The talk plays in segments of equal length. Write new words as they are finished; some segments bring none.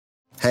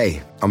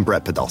Hey, I'm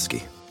Brett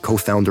Podolsky,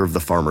 co-founder of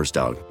The Farmer's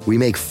Dog. We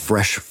make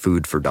fresh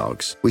food for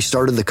dogs. We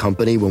started the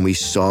company when we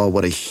saw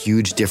what a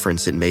huge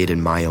difference it made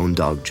in my own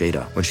dog,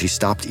 Jada, when she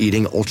stopped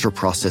eating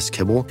ultra-processed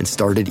kibble and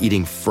started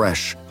eating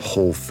fresh,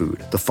 whole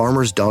food. The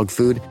Farmer's Dog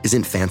food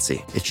isn't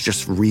fancy. It's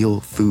just real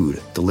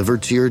food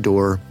delivered to your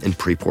door in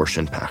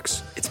pre-portioned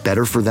packs. It's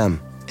better for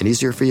them and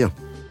easier for you.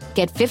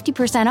 Get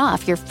 50%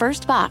 off your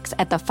first box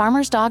at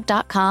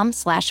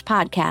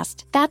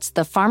thefarmersdog.com/podcast. That's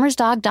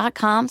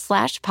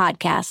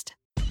thefarmersdog.com/podcast.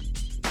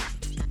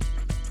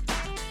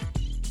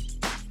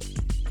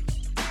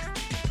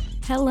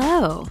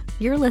 Hello,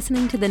 you're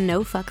listening to the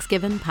No Fucks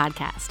Given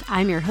podcast.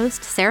 I'm your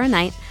host, Sarah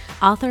Knight,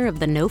 author of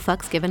the No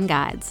Fucks Given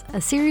Guides, a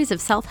series of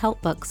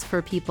self-help books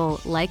for people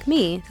like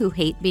me who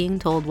hate being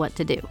told what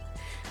to do.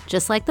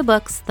 Just like the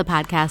books, the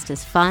podcast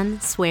is fun,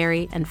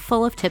 sweary, and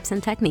full of tips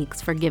and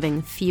techniques for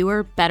giving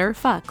fewer, better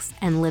fucks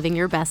and living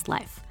your best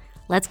life.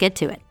 Let's get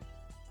to it.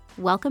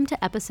 Welcome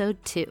to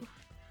episode 2,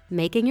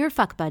 Making Your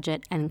Fuck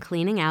Budget and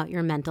Cleaning Out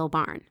Your Mental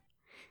Barn.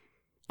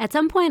 At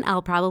some point,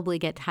 I'll probably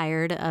get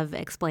tired of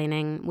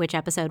explaining which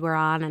episode we're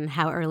on and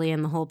how early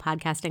in the whole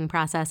podcasting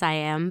process I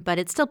am, but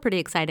it's still pretty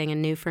exciting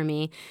and new for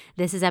me.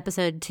 This is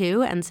episode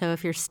 2, and so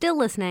if you're still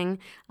listening,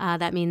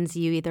 that means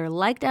you either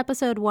liked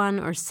episode 1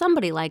 or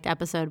somebody liked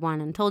episode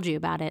 1 and told you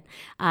about it,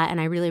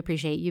 and I really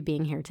appreciate you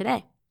being here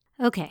today.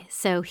 Okay,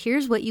 so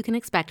here's what you can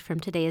expect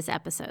from today's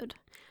episode.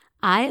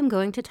 I am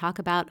going to talk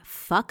about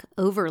fuck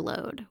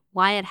overload,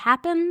 why it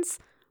happens,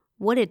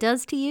 what it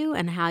does to you,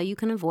 and how you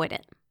can avoid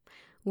it.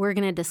 We're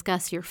going to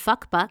discuss your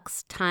fuck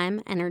bucks,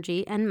 time,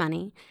 energy, and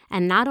money,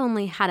 and not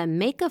only how to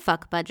make a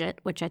fuck budget,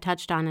 which I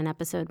touched on in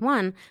episode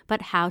 1,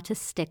 but how to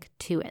stick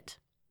to it.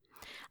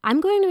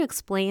 I'm going to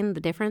explain the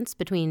difference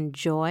between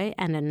joy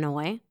and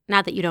annoy.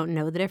 Not that you don't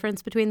know the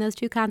difference between those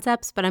two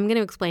concepts, but I'm going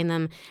to explain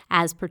them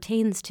as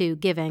pertains to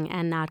giving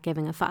and not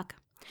giving a fuck.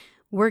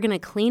 We're going to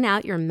clean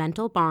out your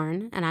mental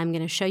barn, and I'm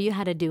going to show you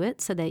how to do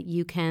it so that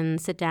you can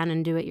sit down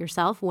and do it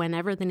yourself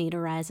whenever the need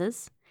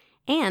arises.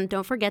 And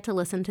don't forget to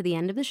listen to the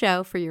end of the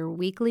show for your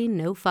weekly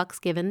No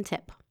Fucks Given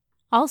tip.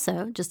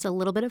 Also, just a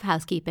little bit of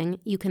housekeeping,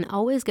 you can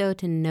always go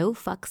to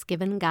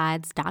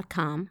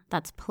nofucksgivenguides.com,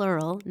 that's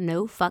plural,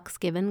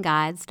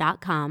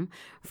 nofucksgivenguides.com,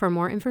 for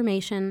more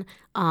information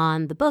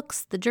on the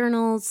books, the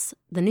journals,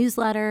 the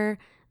newsletter,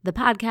 the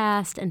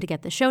podcast, and to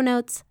get the show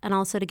notes, and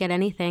also to get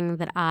anything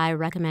that I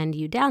recommend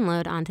you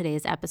download on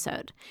today's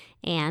episode.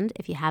 And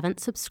if you haven't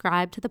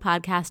subscribed to the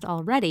podcast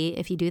already,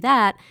 if you do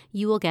that,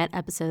 you will get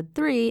episode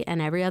 3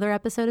 and every other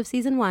episode of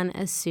season 1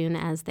 as soon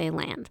as they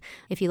land.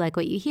 If you like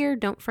what you hear,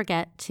 don't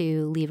forget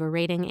to leave a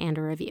rating and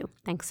a review.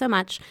 Thanks so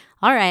much.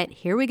 All right,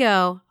 here we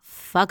go.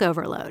 Fuck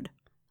overload.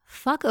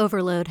 Fuck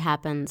overload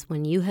happens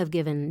when you have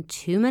given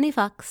too many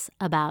fucks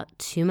about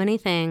too many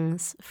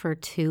things for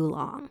too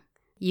long.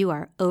 You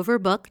are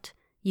overbooked,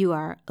 you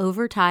are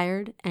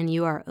overtired, and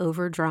you are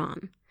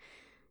overdrawn.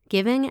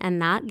 Giving and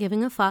not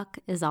giving a fuck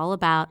is all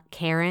about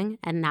caring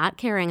and not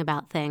caring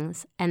about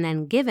things, and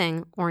then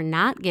giving or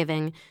not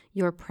giving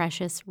your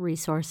precious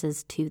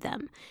resources to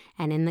them.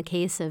 And in the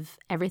case of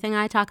everything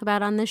I talk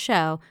about on this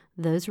show,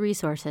 those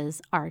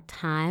resources are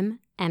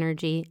time,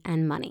 energy,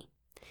 and money.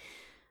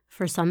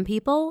 For some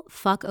people,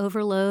 fuck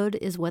overload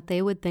is what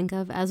they would think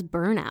of as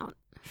burnout.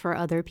 For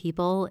other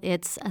people,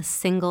 it's a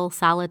single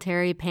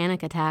solitary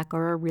panic attack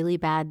or a really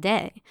bad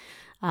day.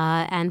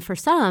 And for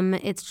some,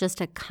 it's just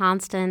a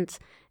constant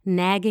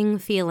nagging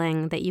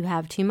feeling that you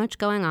have too much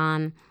going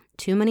on,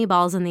 too many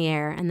balls in the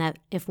air, and that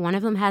if one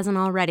of them hasn't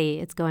already,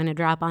 it's going to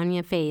drop on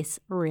your face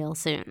real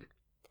soon.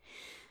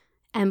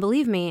 And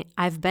believe me,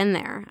 I've been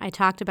there. I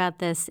talked about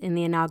this in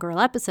the inaugural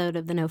episode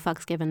of the No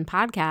Fucks Given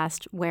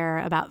podcast, where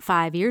about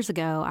 5 years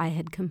ago, I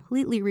had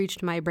completely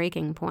reached my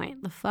breaking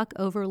point. The fuck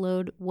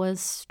overload was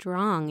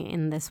strong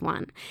in this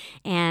one.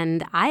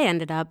 And I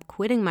ended up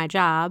quitting my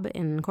job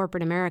in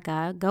corporate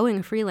America,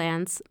 going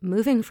freelance,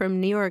 moving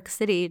from New York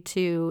City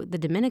to the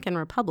Dominican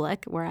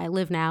Republic, where I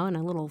live now in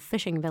a little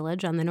fishing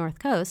village on the North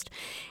Coast.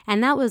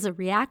 And that was a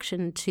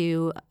reaction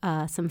to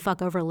some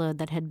fuck overload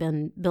that had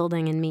been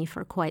building in me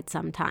for quite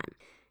some time.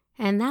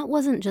 And that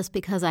wasn't just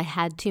because I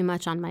had too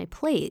much on my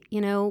plate.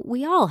 You know,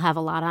 we all have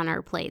a lot on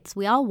our plates.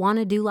 We all want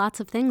to do lots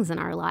of things in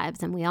our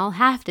lives, and we all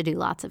have to do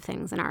lots of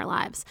things in our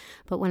lives.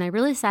 But when I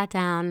really sat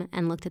down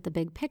and looked at the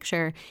big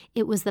picture,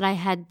 it was that I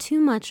had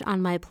too much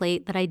on my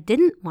plate that I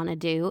didn't want to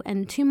do,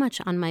 and too much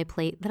on my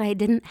plate that I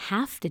didn't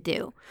have to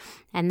do.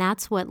 And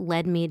that's what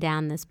led me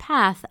down this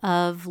path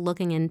of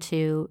looking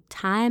into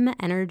time,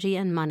 energy,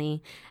 and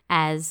money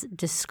as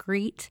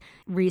discrete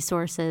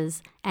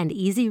resources and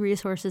easy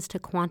resources to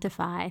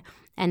quantify,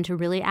 and to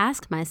really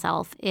ask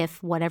myself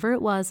if whatever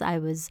it was I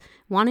was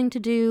wanting to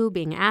do,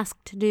 being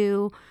asked to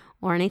do,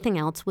 or anything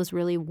else was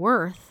really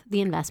worth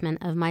the investment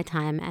of my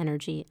time,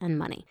 energy, and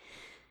money.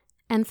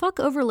 And fuck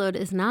overload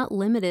is not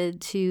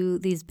limited to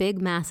these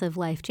big, massive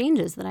life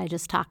changes that I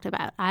just talked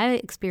about. I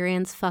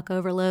experience fuck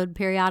overload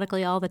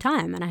periodically all the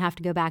time, and I have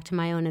to go back to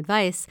my own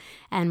advice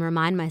and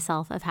remind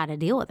myself of how to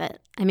deal with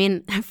it. I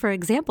mean, for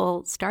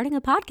example, starting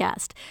a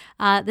podcast.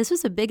 This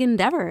was a big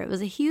endeavor. It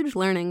was a huge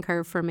learning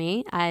curve for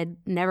me. I'd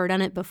never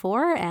done it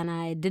before, and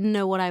I didn't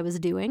know what I was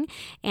doing,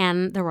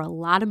 and there were a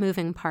lot of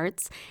moving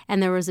parts,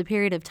 and there was a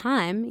period of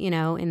time,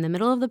 in the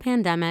middle of the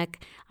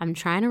pandemic, I'm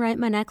trying to write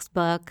my next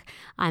book,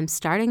 I'm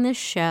starting this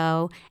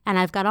show, and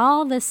I've got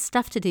all this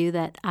stuff to do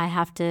that I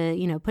have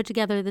to, put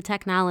together the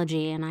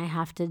technology, and I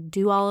have to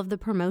do all of the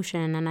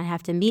promotion, and I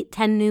have to meet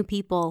 10 new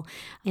people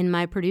in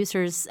my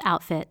producer's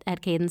outfit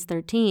at Cadence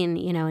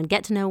 13, and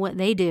get to know what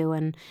they do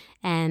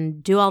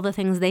and do all the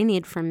things they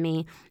need from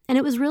me. And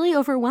it was really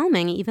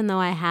overwhelming, even though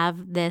I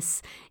have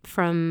this,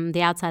 from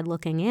the outside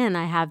looking in,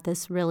 I have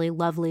this really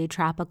lovely,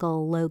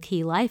 tropical,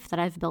 low-key life that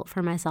I've built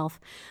for myself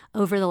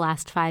over the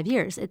last 5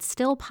 years. It's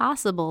still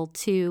possible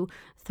to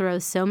throw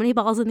so many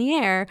balls in the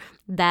air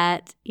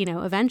that,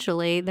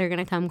 eventually they're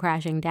going to come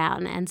crashing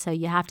down. And so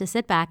you have to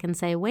sit back and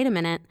say, wait a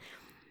minute,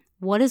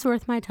 what is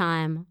worth my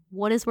time?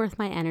 What is worth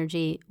my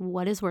energy?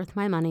 What is worth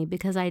my money?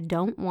 Because I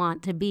don't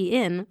want to be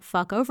in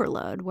fuck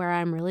overload where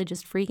I'm really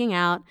just freaking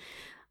out,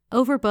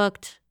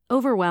 overbooked,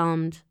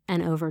 overwhelmed,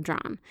 and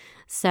overdrawn.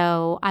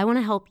 So I want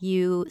to help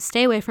you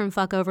stay away from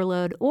fuck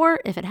overload,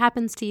 or if it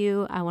happens to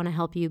you, I want to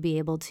help you be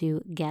able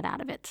to get out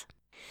of it.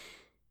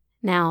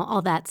 Now,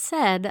 all that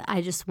said,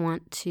 I just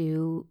want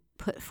to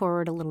put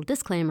forward a little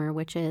disclaimer,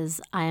 which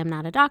is I am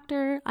not a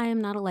doctor, I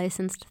am not a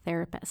licensed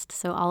therapist.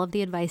 So all of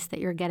the advice that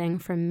you're getting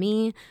from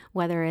me,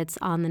 whether it's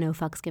on the No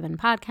Fucks Given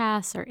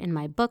podcast or in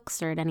my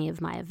books or at any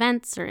of my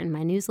events or in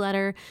my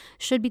newsletter,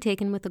 should be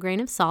taken with a grain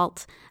of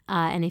salt.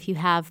 And if you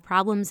have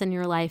problems in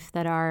your life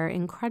that are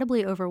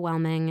incredibly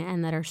overwhelming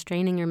and that are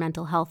straining your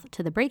mental health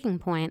to the breaking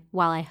point,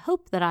 while I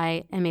hope that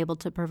I am able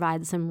to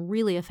provide some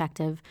really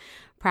effective,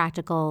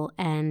 practical,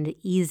 and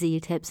easy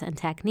tips and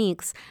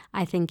techniques,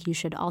 I think you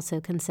should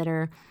also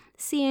consider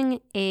seeing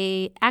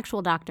an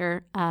actual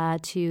doctor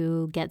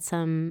to get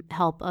some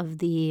help of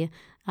the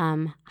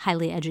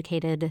highly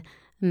educated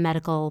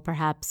medical,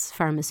 perhaps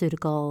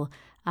pharmaceutical,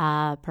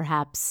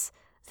 perhaps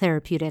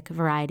therapeutic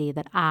variety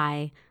that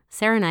I,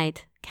 Sarah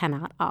Knight,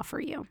 cannot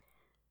offer you.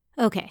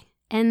 Okay.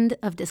 End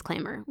of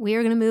disclaimer. We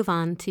are going to move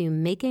on to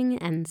making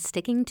and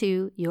sticking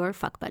to your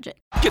fuck budget.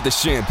 Get the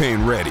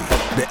champagne ready.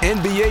 The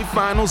NBA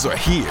Finals are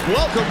here.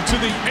 Welcome to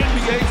the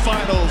NBA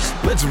Finals.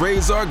 Let's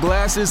raise our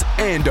glasses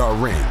and our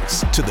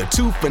rings to the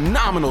two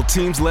phenomenal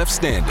teams left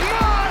standing.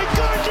 My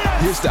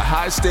goodness! Here's to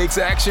high-stakes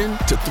action,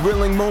 to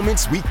thrilling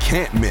moments we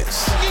can't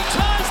miss. He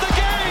ties the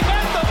game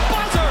at the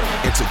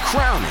buzzer. And to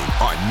crowning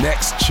our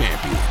next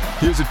champion.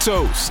 Here's a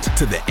toast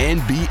to the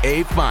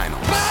NBA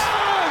Finals.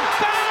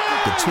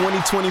 The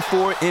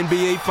 2024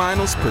 NBA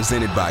Finals,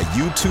 presented by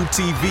YouTube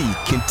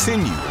TV,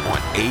 continue on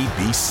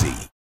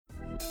ABC.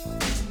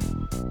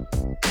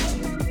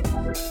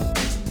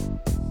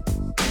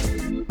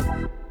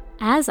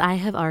 As I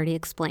have already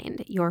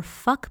explained, your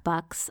fuck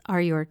bucks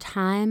are your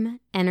time,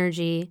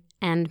 energy,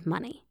 and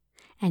money.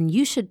 And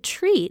you should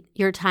treat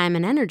your time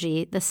and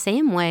energy the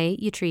same way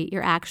you treat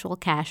your actual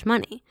cash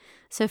money.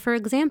 So for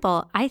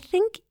example, I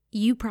think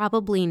you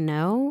probably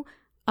know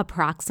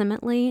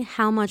approximately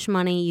how much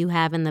money you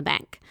have in the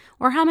bank,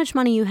 or how much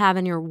money you have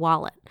in your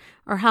wallet,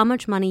 or how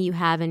much money you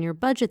have in your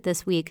budget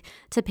this week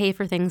to pay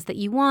for things that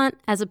you want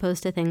as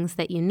opposed to things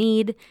that you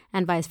need,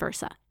 and vice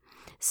versa.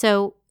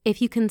 So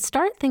if you can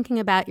start thinking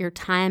about your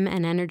time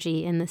and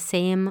energy in the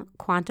same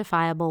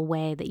quantifiable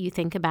way that you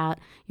think about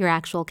your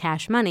actual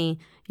cash money,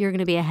 you're going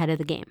to be ahead of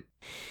the game.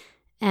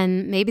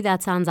 And maybe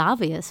that sounds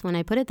obvious when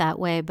I put it that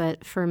way,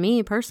 but for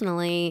me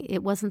personally,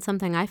 it wasn't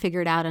something I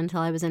figured out until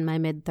I was in my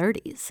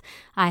mid-30s.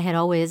 I had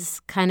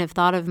always kind of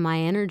thought of my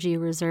energy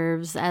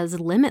reserves as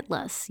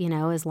limitless,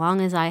 as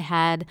long as I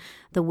had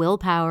the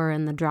willpower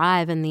and the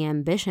drive and the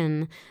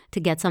ambition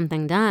to get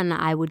something done,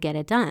 I would get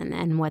it done.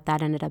 And what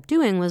that ended up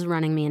doing was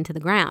running me into the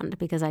ground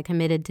because I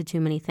committed to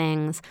too many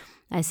things.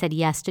 I said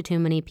yes to too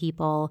many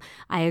people.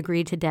 I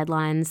agreed to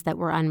deadlines that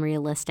were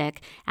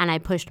unrealistic, and I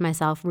pushed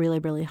myself really,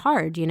 really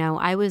hard.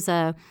 I was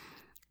a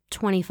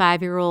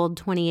 25-year-old,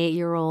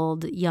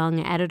 28-year-old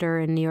young editor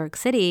in New York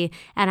City,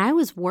 and I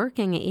was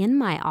working in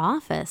my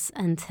office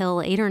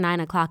until 8 or 9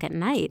 o'clock at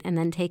night and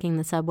then taking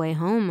the subway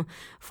home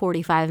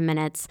 45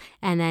 minutes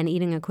and then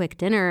eating a quick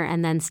dinner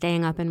and then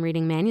staying up and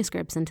reading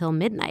manuscripts until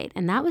midnight.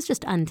 And that was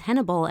just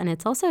untenable, and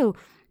it's also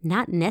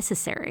not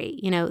necessary.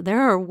 There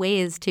are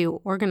ways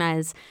to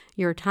organize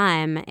your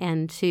time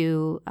and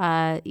to,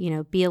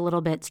 be a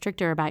little bit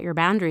stricter about your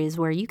boundaries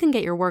where you can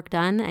get your work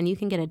done and you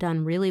can get it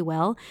done really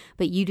well,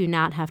 but you do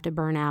not have to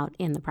burn out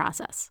in the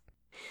process.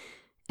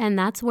 And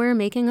that's where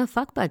making a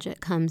fuck budget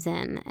comes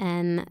in.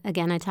 And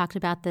again, I talked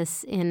about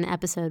this in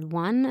episode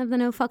 1 of the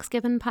No Fucks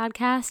Given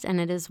podcast,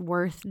 and it is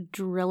worth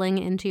drilling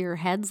into your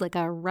heads like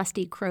a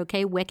rusty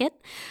croquet wicket.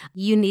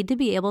 You need to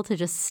be able to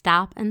just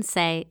stop and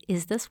say,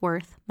 is this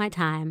worth my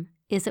time?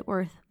 Is it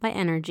worth my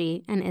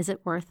energy? And is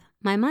it worth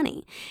my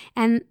money.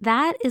 And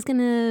that is going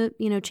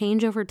to,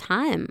 change over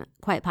time,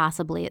 quite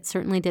possibly. It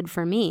certainly did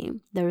for me.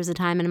 There was a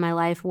time in my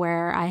life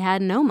where I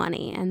had no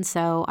money, and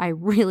so I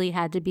really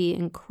had to be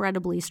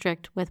incredibly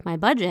strict with my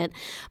budget,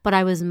 but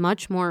I was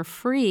much more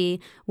free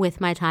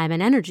with my time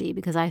and energy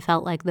because I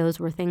felt like those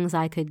were things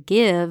I could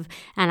give,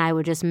 and I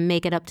would just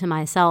make it up to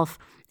myself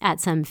at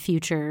some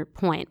future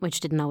point, which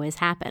didn't always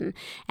happen.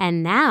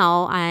 And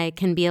now I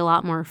can be a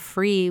lot more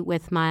free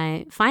with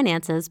my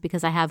finances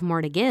because I have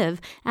more to give,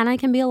 and I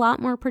can be a lot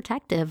more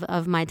protective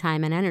of my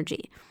time and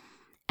energy.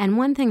 And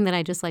one thing that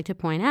I just like to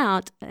point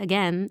out,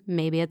 again,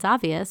 maybe it's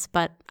obvious,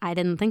 but I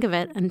didn't think of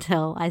it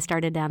until I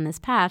started down this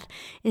path,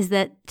 is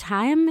that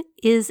time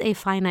is a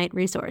finite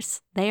resource.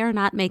 They are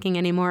not making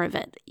any more of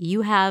it.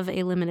 You have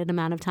a limited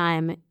amount of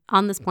time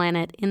on this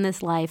planet, in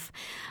this life,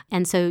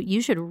 and so you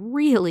should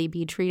really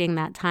be treating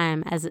that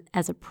time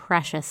as a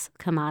precious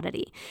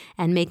commodity.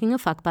 And making a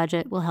fuck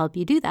budget will help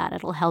you do that.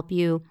 It'll help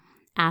you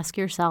ask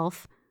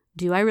yourself,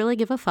 do I really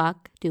give a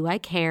fuck? Do I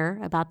care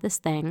about this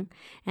thing?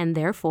 And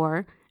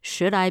therefore,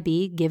 should I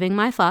be giving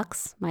my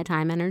fucks, my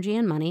time, energy,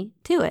 and money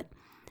to it?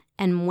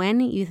 And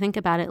when you think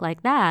about it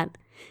like that,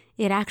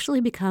 it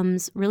actually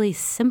becomes really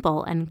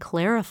simple and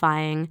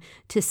clarifying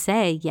to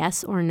say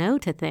yes or no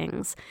to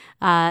things,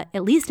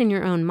 at least in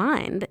your own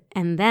mind.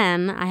 And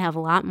then I have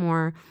a lot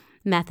more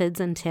methods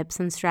and tips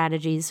and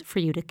strategies for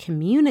you to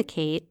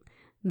communicate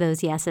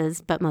those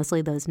yeses, but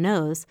mostly those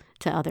nos,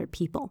 to other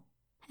people.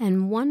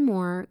 And one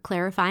more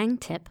clarifying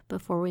tip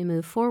before we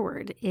move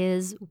forward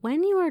is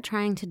when you are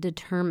trying to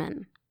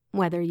determine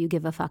whether you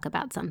give a fuck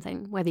about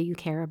something, whether you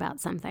care about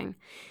something,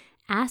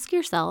 ask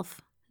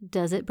yourself,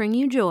 does it bring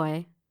you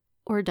joy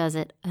or does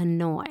it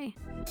annoy?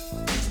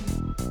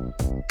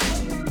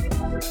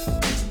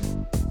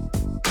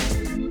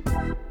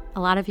 A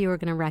lot of you are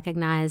going to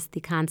recognize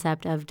the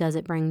concept of does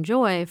it bring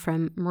joy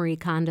from Marie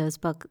Kondo's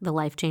book, The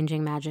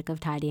Life-Changing Magic of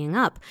Tidying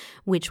Up,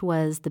 which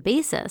was the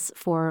basis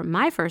for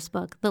my first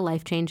book, The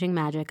Life-Changing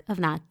Magic of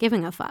Not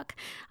Giving a Fuck.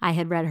 I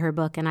had read her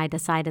book and I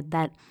decided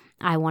that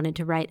I wanted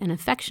to write an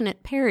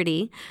affectionate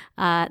parody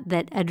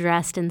that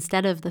addressed,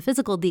 instead of the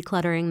physical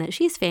decluttering that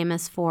she's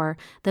famous for,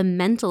 the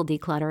mental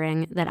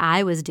decluttering that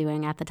I was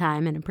doing at the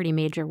time in a pretty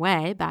major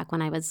way back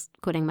when I was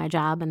quitting my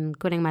job and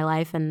quitting my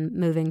life and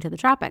moving to the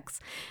tropics.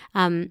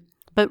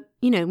 But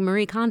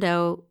Marie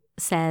Kondo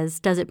says,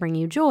 does it bring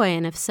you joy?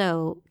 And if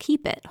so,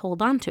 keep it,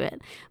 hold on to it.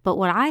 But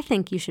what I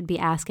think you should be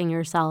asking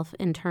yourself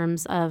in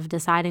terms of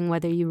deciding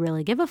whether you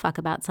really give a fuck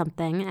about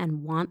something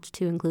and want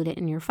to include it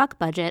in your fuck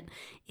budget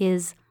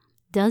is,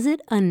 does it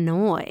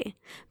annoy?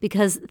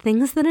 Because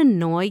things that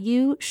annoy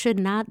you should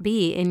not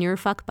be in your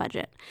fuck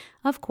budget.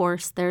 Of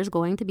course, there's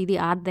going to be the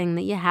odd thing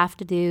that you have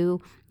to do,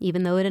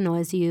 even though it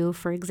annoys you.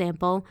 For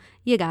example,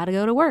 you got to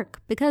go to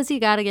work because you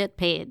got to get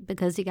paid,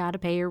 because you got to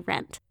pay your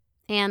rent.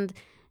 And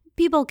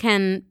people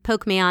can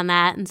poke me on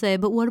that and say,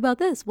 but what about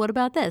this? What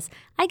about this?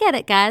 I get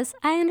it, guys.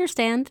 I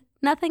understand.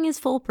 Nothing is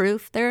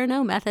foolproof. There are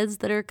no methods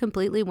that are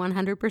completely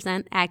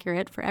 100%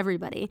 accurate for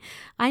everybody.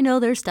 I know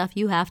there's stuff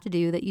you have to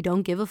do that you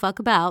don't give a fuck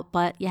about,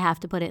 but you have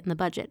to put it in the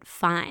budget.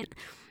 Fine.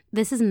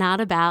 This is not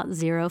about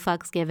zero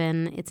fucks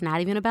given. It's not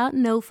even about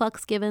no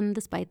fucks given,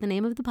 despite the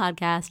name of the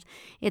podcast.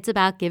 It's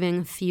about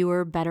giving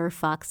fewer, better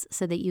fucks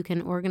so that you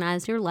can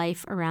organize your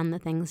life around the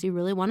things you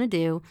really want to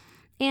do.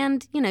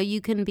 And,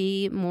 you can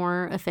be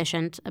more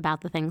efficient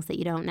about the things that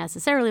you don't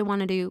necessarily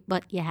want to do,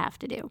 but you have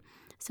to do.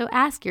 So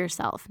ask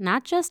yourself,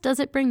 not just does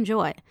it bring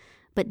joy,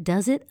 but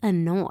does it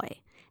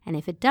annoy? And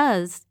if it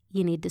does,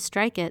 you need to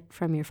strike it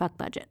from your fuck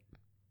budget.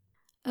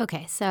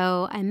 Okay,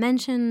 so I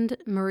mentioned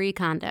Marie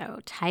Kondo,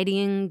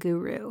 tidying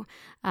guru.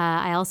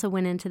 I also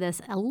went into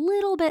this a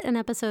little bit in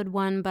episode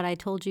 1, but I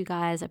told you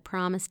guys, I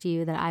promised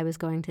you that I was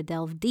going to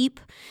delve deep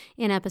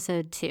in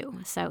episode 2.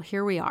 So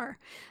here we are.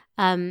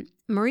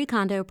 Marie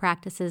Kondo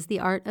practices the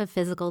art of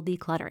physical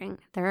decluttering.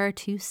 There are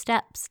 2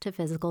 steps to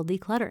physical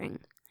decluttering: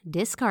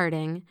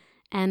 discarding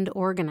and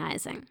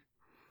organizing.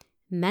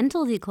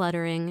 Mental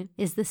decluttering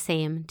is the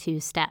same 2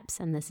 steps,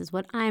 and this is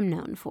what I'm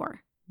known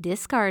for.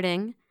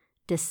 Discarding,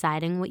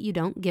 deciding what you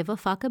don't give a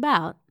fuck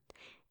about,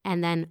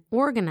 and then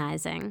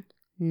organizing,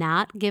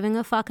 not giving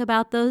a fuck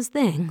about those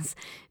things,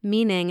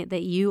 meaning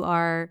that you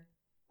are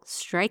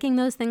striking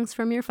those things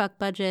from your fuck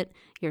budget,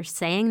 you're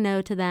saying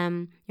no to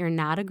them, you're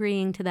not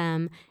agreeing to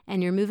them,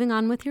 and you're moving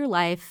on with your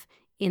life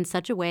in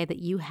such a way that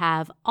you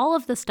have all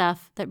of the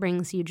stuff that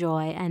brings you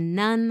joy and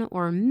none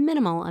or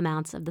minimal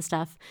amounts of the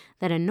stuff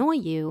that annoy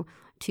you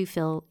to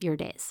fill your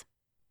days.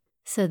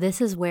 So this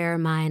is where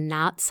my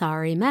not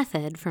sorry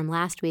method from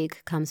last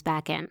week comes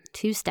back in.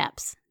 2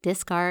 steps: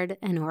 discard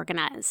and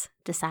organize.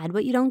 Decide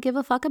what you don't give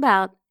a fuck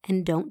about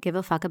and don't give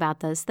a fuck about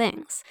those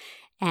things.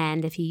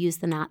 And if you use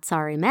the not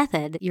sorry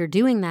method, you're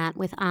doing that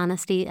with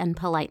honesty and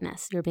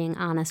politeness. You're being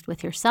honest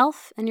with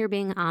yourself, and you're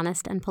being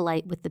honest and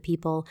polite with the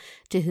people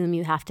to whom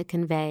you have to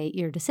convey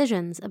your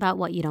decisions about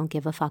what you don't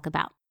give a fuck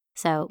about.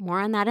 So more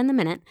on that in a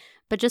minute,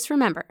 but just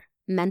remember,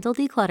 mental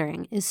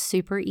decluttering is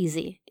super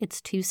easy. It's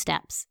 2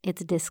 steps.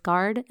 It's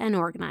discard and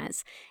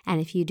organize.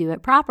 And if you do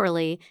it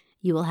properly,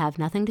 You will have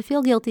nothing to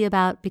feel guilty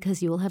about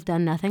because you will have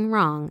done nothing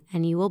wrong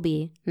and you will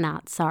be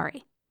not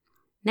sorry.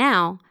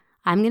 Now,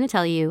 I'm going to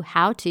tell you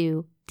how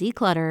to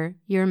declutter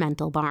your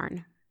mental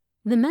barn.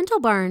 The mental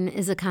barn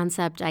is a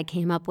concept I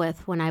came up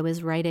with when I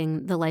was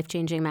writing The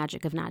Life-Changing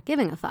Magic of Not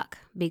Giving a Fuck,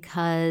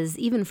 because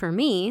even for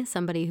me,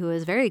 somebody who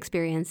is very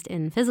experienced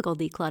in physical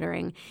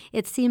decluttering,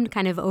 it seemed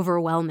kind of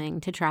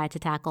overwhelming to try to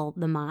tackle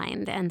the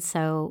mind. And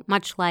so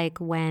much like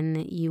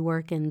when you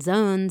work in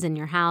zones in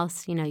your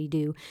house, you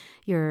do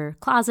your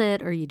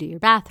closet or you do your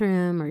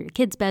bathroom or your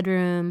kid's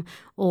bedroom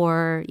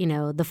or,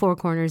 the four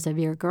corners of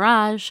your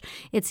garage,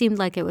 it seemed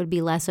like it would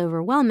be less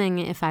overwhelming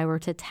if I were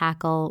to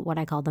tackle what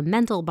I call the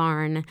mental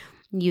barn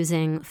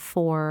using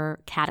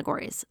 4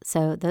 categories.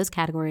 So those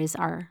categories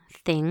are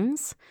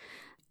things,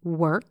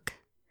 work,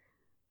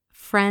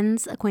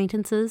 friends,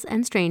 acquaintances,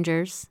 and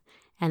strangers,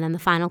 and then the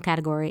final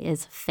category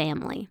is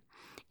family.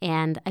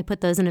 And I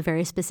put those in a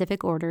very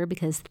specific order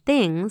because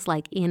things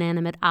like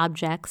inanimate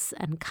objects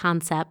and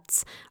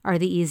concepts are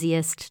the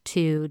easiest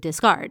to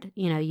discard.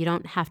 You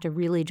don't have to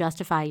really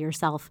justify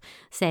yourself,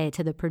 say,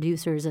 to the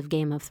producers of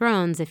Game of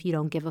Thrones. If you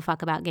don't give a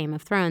fuck about Game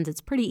of Thrones,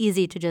 it's pretty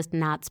easy to just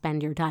not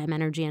spend your time,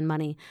 energy, and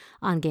money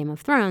on Game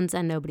of Thrones,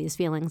 and nobody's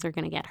feelings are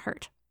going to get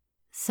hurt.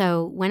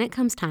 So when it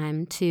comes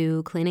time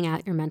to cleaning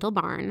out your mental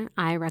barn,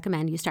 I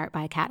recommend you start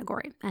by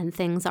category, and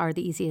things are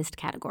the easiest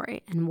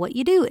category. And what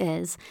you do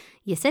is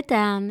you sit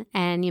down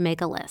and you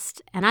make a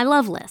list. And I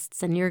love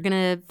lists, and you're going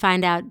to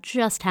find out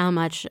just how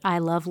much I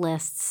love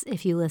lists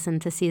if you listen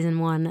to season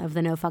 1 of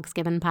the No Fucks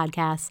Given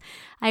podcast.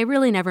 I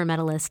really never met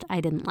a list I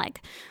didn't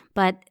like.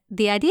 But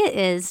the idea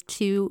is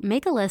to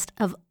make a list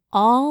of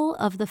all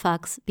of the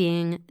fucks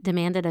being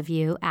demanded of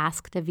you,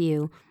 asked of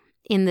you,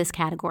 in this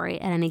category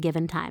at any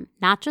given time.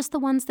 Not just the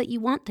ones that you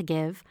want to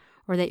give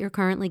or that you're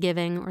currently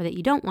giving or that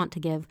you don't want to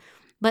give,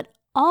 but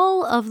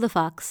all of the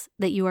fucks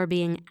that you are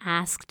being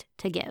asked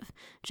to give.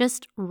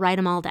 Just write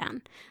them all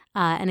down.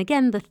 And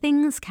again, the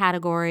things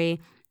category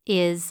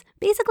is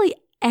basically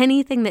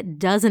anything that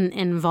doesn't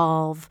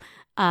involve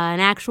an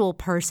actual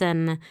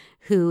person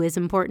who is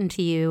important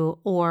to you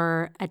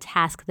or a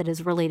task that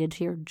is related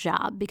to your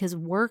job, because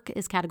work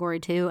is category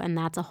 2, and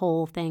that's a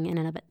whole thing in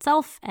and of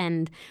itself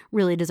and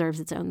really deserves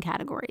its own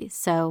category.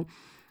 So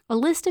a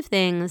list of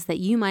things that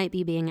you might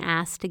be being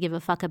asked to give a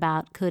fuck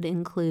about could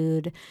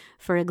include,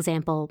 for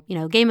example,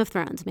 Game of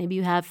Thrones. Maybe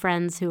you have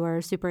friends who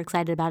are super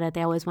excited about it.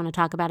 They always want to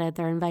talk about it.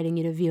 They're inviting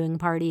you to viewing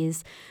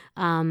parties.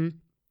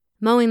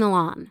 Mowing the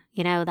lawn,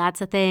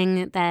 that's a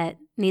thing that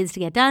needs to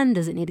get done.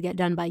 Does it need to get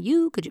done by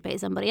you? Could you pay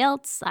somebody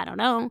else? I don't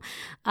know.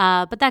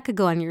 But that could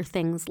go on your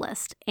things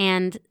list,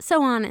 and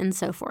so on and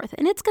so forth.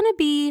 And it's going to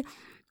be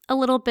a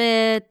little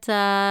bit,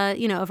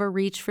 of a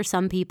reach for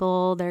some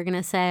people. They're going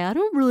to say, I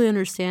don't really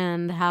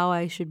understand how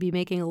I should be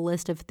making a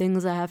list of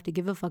things I have to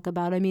give a fuck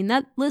about. I mean,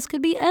 that list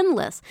could be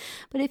endless.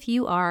 But if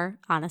you are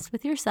honest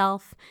with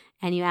yourself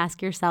and you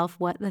ask yourself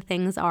what the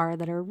things are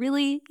that are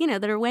really,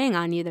 that are weighing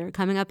on you, that are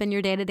coming up in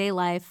your day-to-day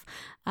life,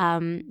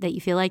 that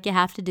you feel like you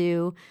have to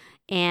do,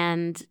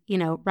 and,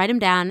 write them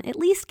down, at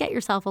least get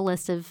yourself a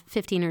list of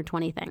 15 or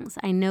 20 things.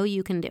 I know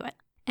you can do it.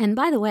 And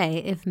by the way,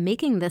 if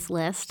making this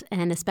list,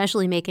 and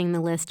especially making the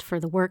list for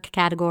the work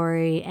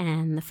category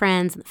and the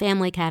friends and the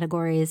family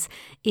categories,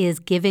 is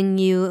giving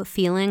you a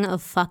feeling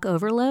of fuck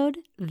overload,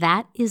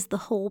 that is the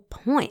whole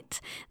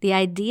point. The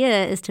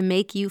idea is to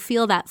make you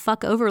feel that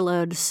fuck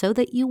overload so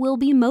that you will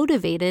be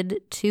motivated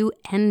to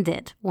end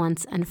it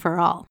once and for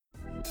all.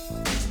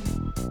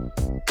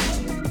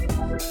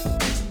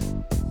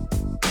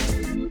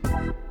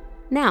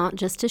 Now,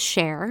 just to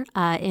share,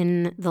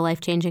 in The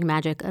Life-Changing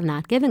Magic of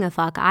Not Giving a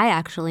Fuck, I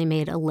actually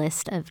made a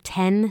list of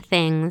 10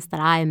 things that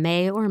I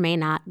may or may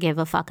not give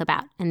a fuck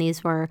about. And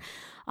these were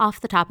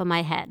off the top of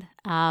my head.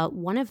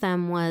 One of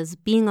them was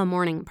being a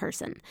morning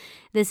person.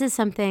 This is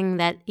something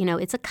that,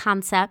 it's a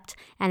concept,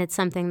 and it's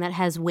something that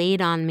has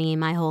weighed on me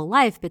my whole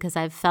life because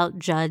I've felt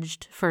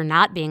judged for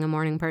not being a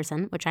morning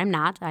person, which I'm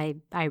not. I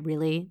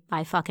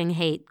fucking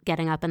hate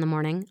getting up in the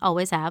morning.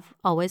 Always have,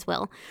 always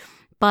will.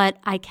 But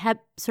I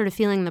kept sort of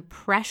feeling the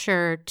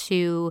pressure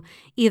to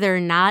either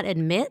not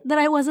admit that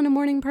I wasn't a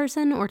morning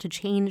person or to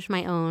change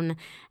my own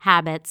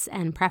habits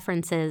and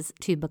preferences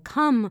to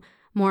become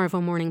more of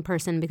a morning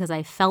person because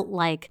I felt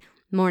like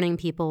morning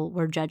people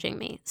were judging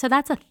me. So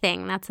that's a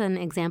thing. That's an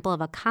example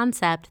of a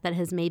concept that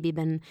has maybe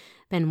been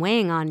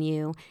weighing on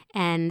you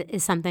and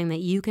is something that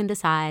you can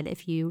decide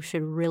if you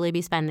should really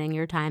be spending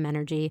your time,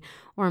 energy,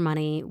 or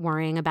money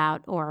worrying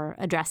about or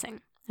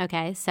addressing.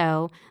 Okay,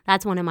 so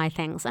that's one of my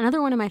things.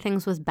 Another one of my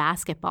things was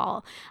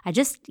basketball. I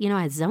just,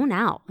 I zone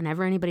out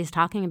whenever anybody's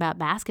talking about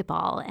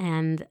basketball.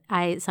 And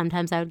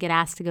sometimes I would get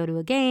asked to go to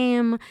a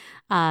game.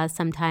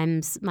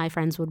 Sometimes my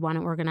friends would want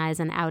to organize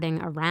an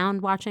outing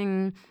around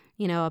watching,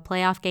 a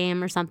playoff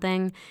game or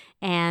something.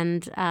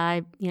 And,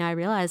 I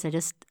realized I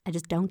just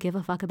don't give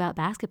a fuck about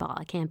basketball.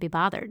 I can't be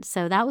bothered.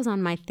 So that was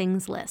on my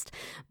things list.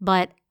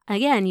 But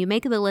again, you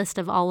make the list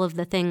of all of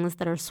the things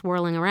that are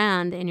swirling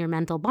around in your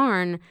mental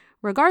barn,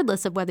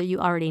 regardless of whether you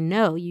already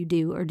know you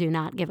do or do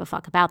not give a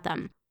fuck about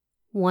them.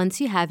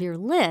 Once you have your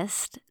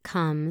list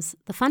comes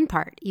the fun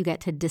part. You get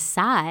to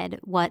decide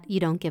what you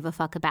don't give a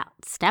fuck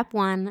about. Step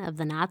 1 of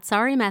the not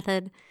sorry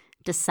method,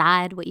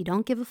 decide what you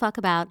don't give a fuck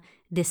about.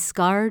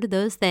 Discard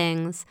those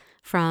things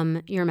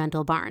from your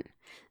mental barn.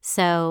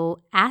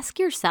 So ask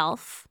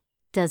yourself,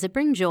 does it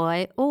bring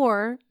joy,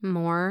 or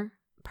more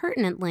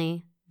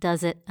pertinently,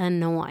 does it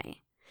annoy?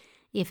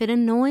 If it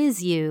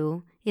annoys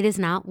you, it is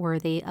not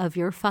worthy of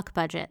your fuck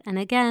budget. And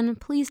again,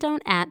 please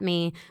don't at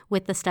me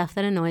with the stuff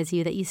that annoys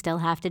you that you still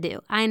have to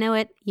do. I know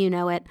it, you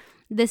know it.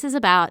 This is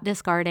about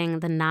discarding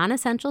the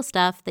non-essential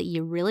stuff that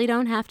you really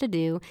don't have to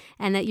do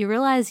and that you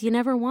realize you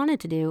never wanted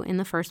to do in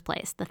the first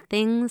place. The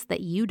things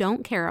that you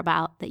don't care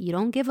about, that you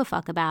don't give a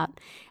fuck about,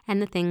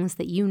 and the things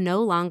that you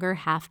no longer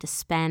have to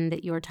spend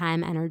your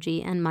time,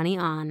 energy, and money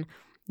on.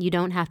 You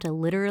don't have to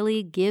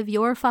literally give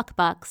your fuck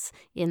bucks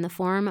in the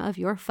form of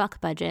your fuck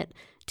budget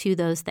to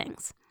those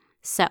things.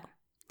 So,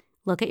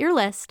 look at your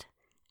list,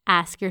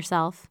 ask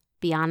yourself,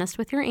 be honest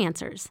with your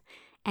answers,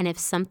 and if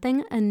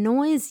something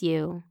annoys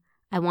you,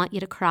 I want you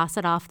to cross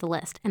it off the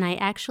list. And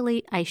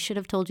I should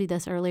have told you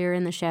this earlier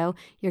in the show,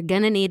 you're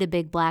gonna need a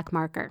big black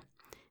marker.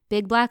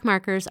 Big black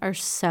markers are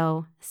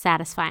so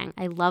satisfying.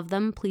 I love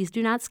them. Please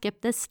do not skip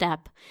this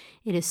step.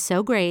 It is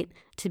so great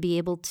to be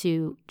able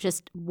to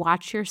just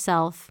watch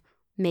yourself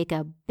make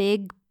a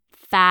big,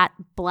 fat,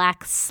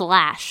 black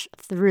slash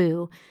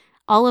through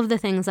all of the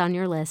things on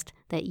your list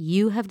that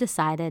you have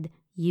decided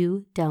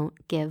you don't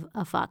give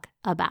a fuck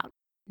about.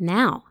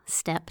 Now,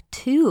 step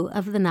 2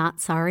 of the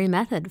not sorry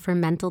method for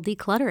mental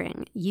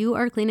decluttering. You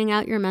are cleaning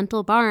out your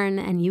mental barn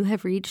and you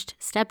have reached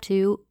step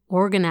 2,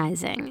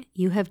 organizing.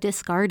 You have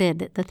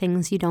discarded the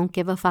things you don't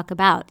give a fuck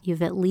about.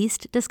 You've at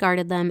least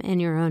discarded them in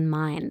your own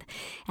mind.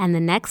 And the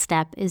next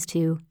step is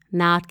to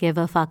not give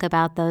a fuck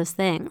about those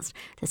things,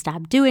 to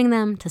stop doing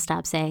them, to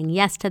stop saying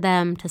yes to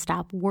them, to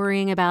stop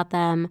worrying about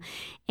them.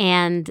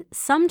 And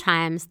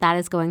sometimes that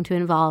is going to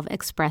involve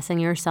expressing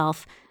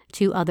yourself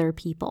to other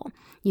people.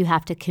 You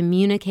have to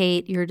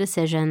communicate your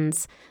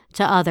decisions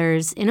to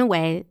others in a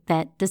way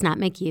that does not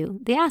make you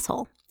the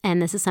asshole. And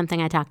this is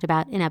something I talked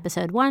about in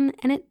episode 1,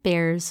 and it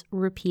bears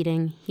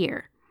repeating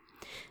here.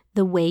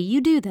 The way you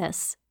do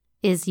this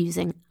is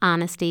using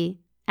honesty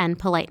and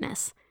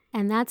politeness.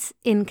 And that's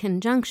in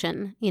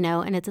conjunction,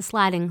 and it's a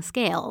sliding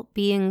scale.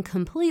 Being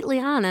completely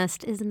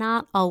honest is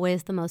not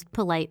always the most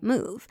polite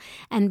move.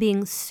 And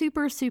being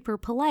super, super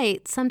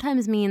polite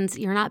sometimes means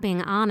you're not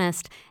being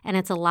honest and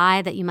it's a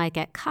lie that you might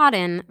get caught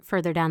in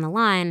further down the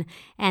line.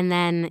 And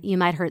then you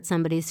might hurt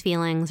somebody's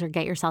feelings or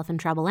get yourself in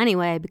trouble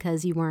anyway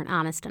because you weren't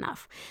honest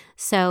enough.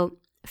 So,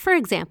 for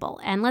example,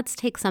 and let's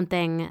take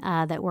something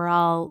that we're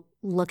all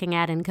looking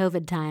at in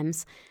COVID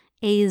times,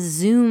 a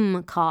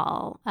Zoom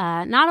call,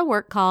 not a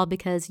work call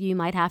because you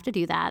might have to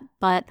do that,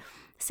 but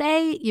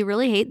say you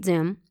really hate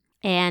Zoom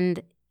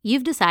and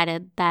you've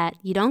decided that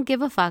you don't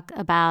give a fuck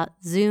about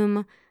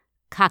Zoom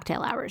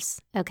cocktail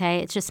hours, okay?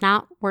 It's just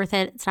not worth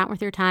it. It's not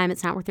worth your time.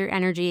 It's not worth your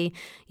energy.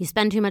 You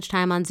spend too much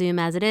time on Zoom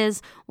as it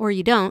is, or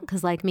you don't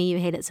because like me, you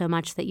hate it so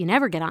much that you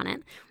never get on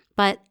it.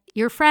 But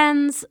your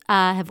friends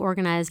have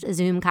organized a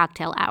Zoom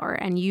cocktail hour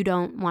and you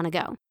don't want to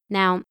go.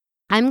 Now,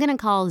 I'm going to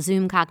call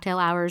Zoom cocktail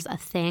hours a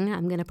thing.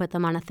 I'm going to put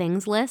them on a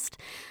things list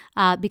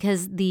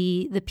because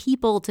the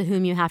people to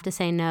whom you have to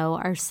say no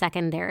are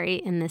secondary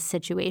in this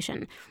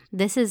situation.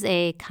 This is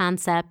a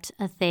concept,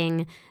 a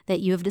thing that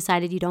you have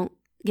decided you don't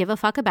give a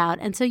fuck about.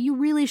 And so you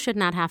really should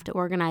not have to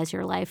organize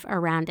your life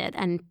around it.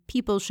 And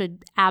people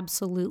should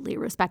absolutely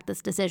respect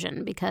this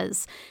decision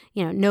because,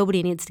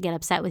 nobody needs to get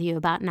upset with you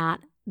about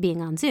not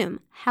being on Zoom.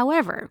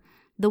 However,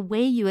 the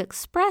way you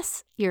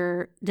express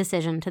your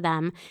decision to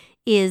them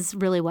is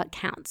really what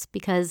counts.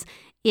 Because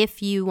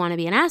if you want to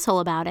be an asshole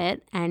about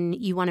it and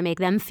you want to make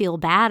them feel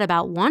bad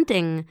about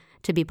wanting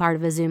to be part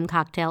of a Zoom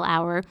cocktail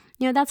hour,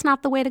 that's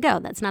not the way to go.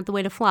 That's not the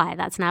way to fly.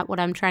 That's not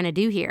what I'm trying to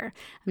do here.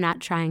 I'm not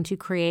trying to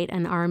create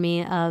an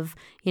army of,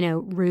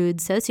 rude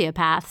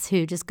sociopaths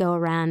who just go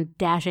around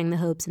dashing the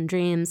hopes and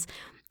dreams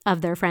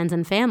of their friends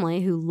and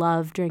family who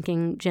love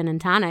drinking gin and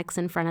tonics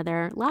in front of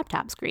their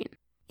laptop screen.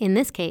 In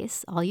this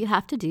case, all you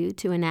have to do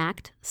to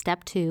enact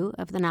step 2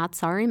 of the not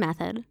sorry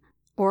method,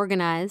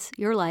 organize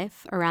your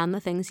life around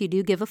the things you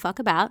do give a fuck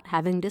about,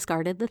 having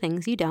discarded the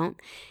things you don't,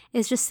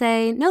 is just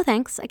say, no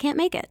thanks, I can't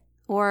make it.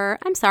 Or,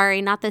 I'm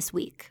sorry, not this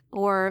week.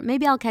 Or,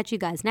 maybe I'll catch you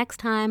guys next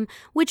time,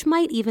 which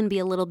might even be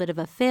a little bit of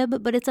a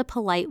fib, but it's a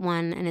polite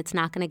one and it's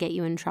not going to get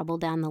you in trouble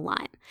down the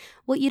line.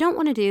 What you don't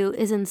want to do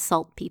is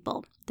insult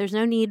people. There's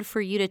no need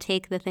for you to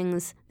take the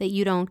things that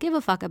you don't give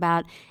a fuck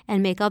about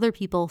and make other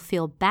people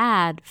feel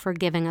bad for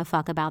giving a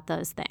fuck about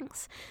those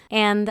things.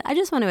 And I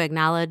just want to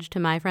acknowledge to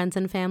my friends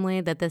and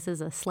family that this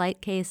is a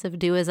slight case of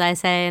do as I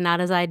say,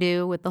 not as I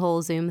do with the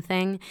whole Zoom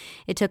thing.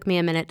 It took me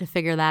a minute to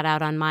figure that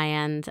out on my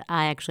end.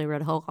 I actually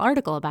wrote a whole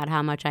article about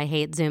how much I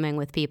hate Zooming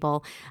with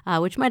people,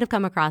 which might have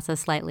come across as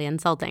slightly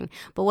insulting.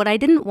 But what I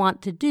didn't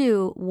want to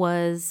do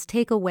was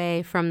take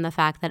away from the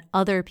fact that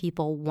other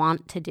people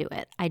want to do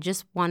it. I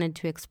just wanted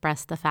to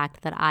express the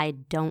fact that I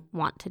don't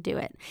want to do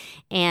it.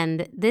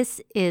 And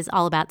this is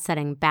all about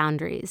setting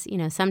boundaries.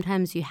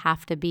 Sometimes you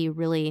have to be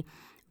really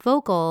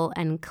vocal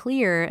and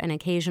clear and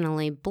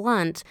occasionally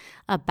blunt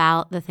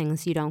about the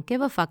things you don't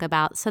give a fuck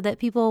about so that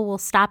people will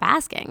stop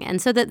asking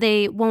and so that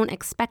they won't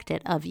expect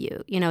it of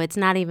you. It's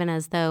not even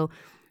as though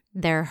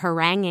they're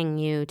haranguing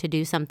you to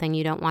do something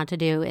you don't want to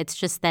do. It's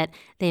just that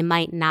they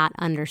might not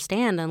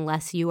understand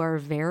unless you are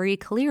very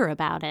clear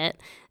about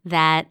it,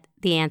 that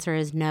the answer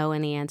is no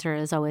and the answer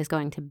is always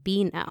going to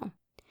be no.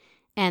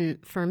 And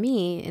for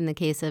me, in the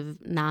case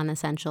of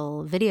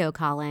non-essential video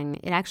calling,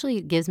 it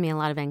actually gives me a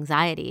lot of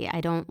anxiety.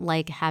 I don't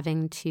like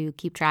having to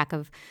keep track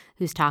of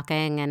who's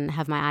talking and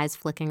have my eyes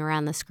flicking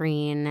around the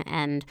screen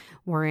and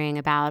worrying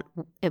about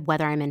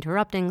whether I'm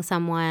interrupting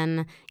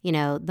someone.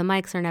 The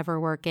mics are never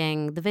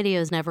working, the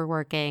video's never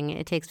working.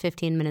 It takes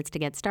 15 minutes to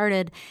get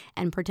started.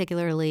 And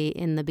particularly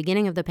in the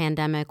beginning of the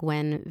pandemic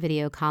when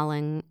video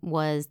calling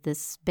was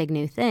this big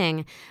new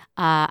thing,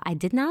 I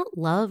did not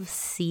love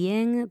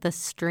seeing the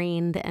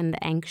strained and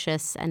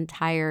anxious and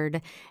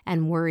tired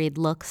and worried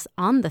looks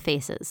on the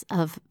faces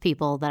of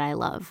people that I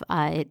love.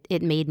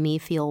 It made me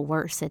feel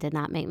worse. It did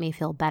not make me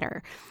feel better.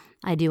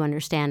 I do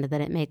understand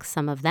that it makes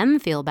some of them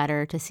feel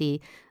better to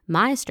see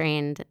my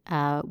strained,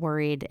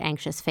 worried,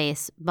 anxious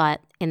face.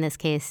 But in this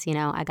case,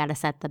 I got to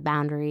set the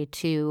boundary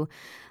to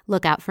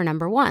look out for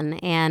number one.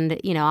 And,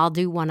 I'll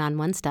do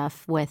one-on-one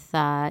stuff with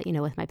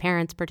my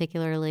parents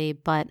particularly,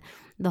 but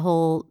the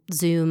whole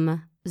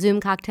Zoom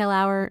cocktail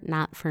hour,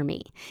 not for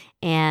me.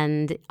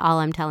 And all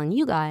I'm telling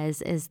you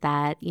guys is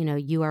that,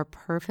 you are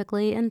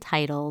perfectly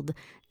entitled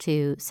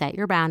to set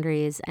your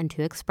boundaries and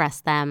to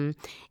express them.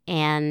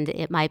 And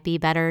it might be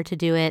better to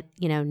do it,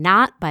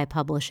 not by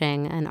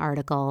publishing an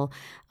article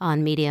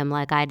on Medium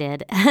like I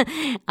did.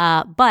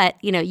 But,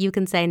 you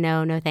can say,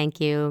 no, thank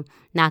you.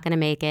 Not going to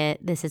make it.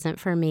 This isn't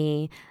for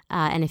me.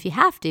 And if you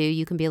have to,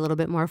 you can be a little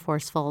bit more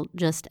forceful,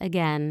 just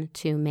again,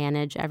 to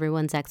manage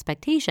everyone's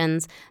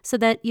expectations so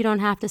that you don't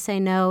have to say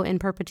no in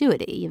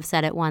perpetuity. You've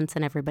said it once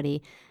and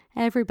everybody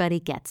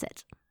gets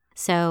it.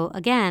 So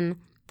again,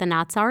 the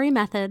not sorry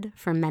method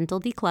for mental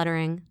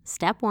decluttering.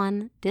 Step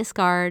 1,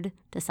 discard,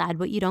 decide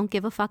what you don't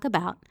give a fuck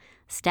about.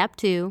 Step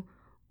 2,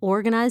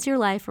 organize your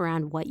life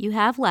around what you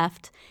have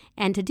left.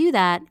 And to do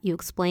that, you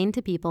explain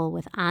to people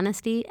with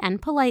honesty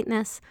and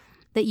politeness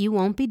that you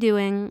won't be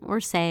doing or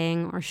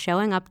saying or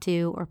showing up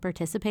to or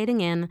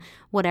participating in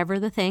whatever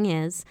the thing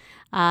is.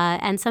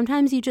 And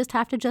sometimes you just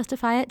have to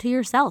justify it to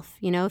yourself.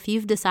 If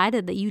you've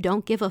decided that you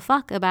don't give a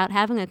fuck about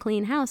having a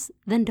clean house,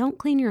 then don't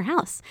clean your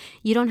house.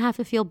 You don't have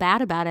to feel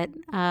bad about it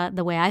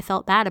the way I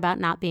felt bad about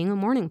not being a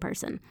morning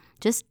person.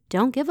 Just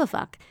don't give a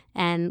fuck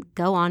and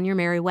go on your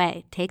merry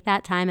way. Take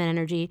that time and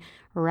energy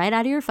right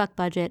out of your fuck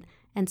budget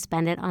and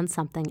spend it on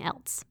something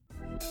else.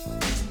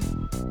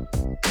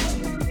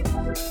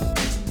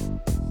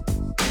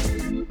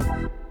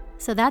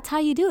 So that's how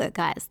you do it,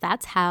 guys.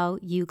 That's how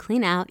you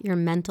clean out your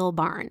mental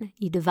barn.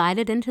 You divide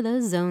it into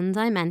those zones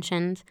I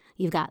mentioned.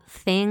 You've got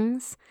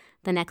things.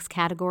 The next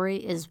category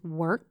is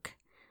work.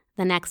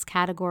 The next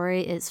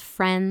category is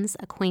friends,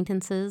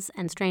 acquaintances,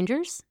 and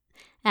strangers.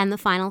 And the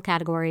final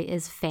category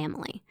is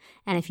family.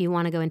 And if you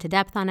want to go into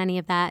depth on any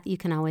of that, you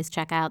can always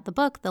check out the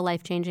book, The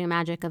Life-Changing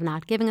Magic of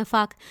Not Giving a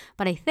Fuck.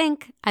 But I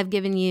think I've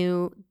given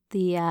you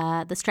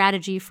the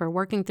strategy for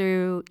working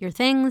through your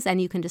things,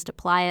 and you can just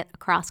apply it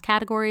across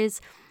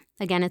categories.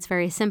 Again, it's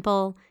very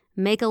simple.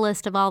 Make a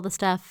list of all the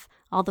stuff,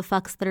 all the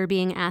fucks that are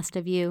being asked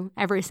of you,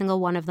 every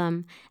single one of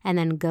them, and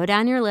then go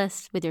down your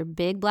list with your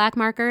big black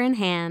marker in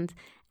hand.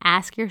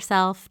 Ask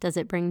yourself, does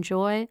it bring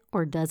joy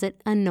or does it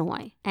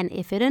annoy? And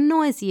if it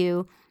annoys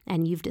you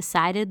and you've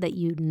decided that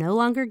you no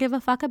longer give a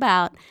fuck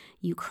about,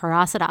 you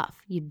cross it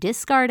off, you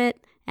discard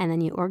it, and then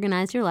you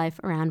organize your life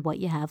around what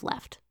you have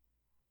left.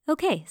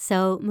 Okay,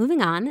 so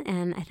moving on,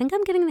 and I think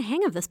I'm getting the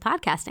hang of this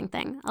podcasting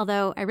thing,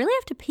 although I really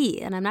have to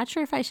pee, and I'm not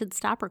sure if I should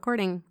stop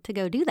recording to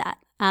go do that.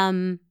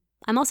 I'm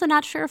also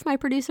not sure if my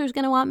producer is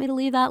going to want me to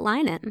leave that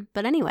line in,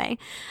 but anyway,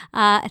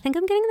 I think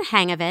I'm getting the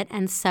hang of it,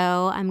 and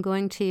so I'm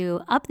going to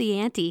up the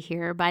ante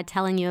here by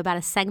telling you about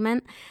a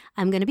segment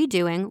I'm going to be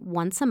doing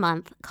once a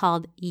month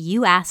called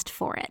You Asked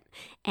For It,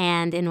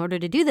 and in order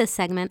to do this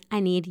segment, I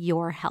need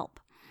your help.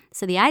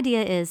 So the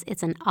idea is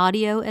it's an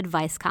audio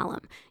advice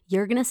column.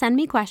 You're going to send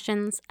me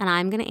questions and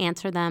I'm going to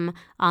answer them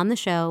on the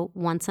show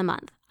once a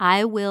month.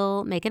 I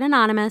will make it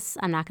anonymous.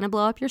 I'm not going to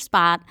blow up your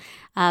spot.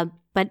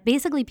 But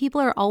basically, people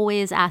are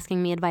always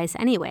asking me advice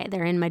anyway.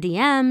 They're in my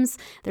DMs.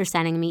 They're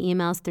sending me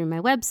emails through my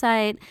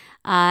website.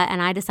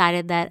 And I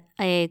decided that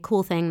a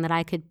cool thing that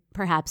I could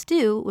perhaps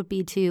do would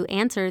be to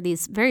answer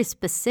these very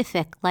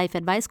specific life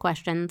advice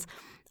questions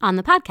on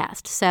the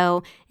podcast.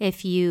 So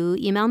if you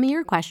email me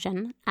your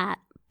question at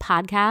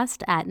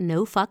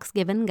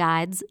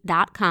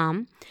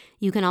podcast@nofucksgivenguides.com.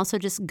 You can also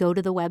just go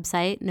to the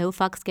website,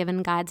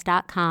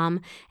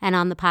 nofucksgivenguides.com, and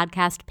on the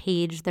podcast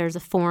page, there's a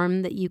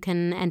form that you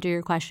can enter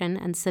your question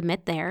and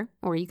submit there,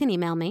 or you can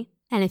email me,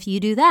 And if you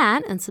do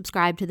that and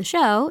subscribe to the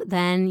show,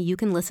 then you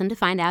can listen to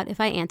find out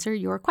if I answer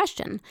your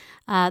question.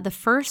 The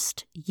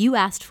first You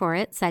Asked For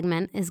It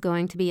segment is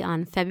going to be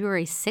on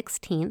February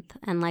 16th.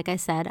 And like I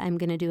said, I'm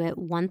going to do it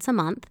once a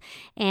month.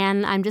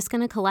 And I'm just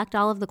going to collect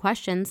all of the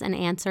questions and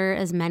answer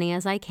as many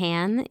as I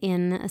can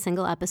in a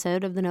single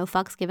episode of the No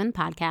Fucks Given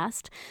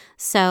podcast.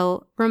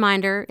 So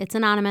reminder, it's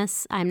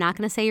anonymous. I'm not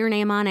going to say your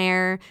name on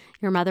air.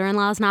 Your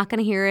mother-in-law is not going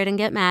to hear it and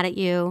get mad at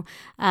you.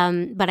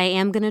 But I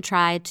am going to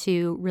try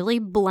to really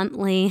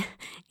bluntly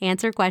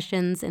answer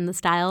questions in the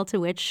style to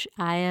which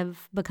I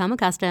have become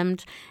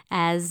accustomed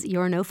as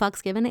your No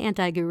Fucks Given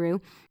anti-guru.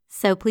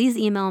 So please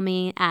email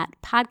me at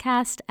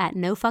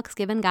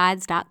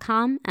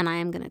podcast@nofucksgivenguides.com, and I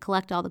am going to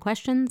collect all the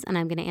questions and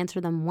I'm going to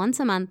answer them once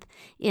a month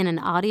in an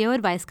audio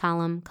advice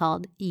column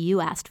called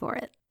You Asked For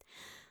It.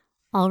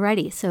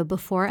 Alrighty, so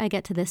before I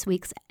get to this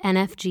week's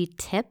NFG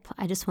tip,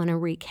 I just want to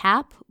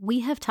recap. We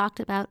have talked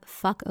about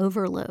fuck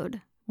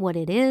overload, what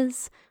it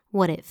is,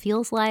 what it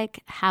feels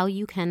like, how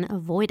you can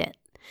avoid it.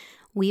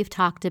 We've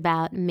talked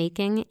about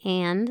making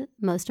and,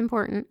 most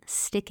important,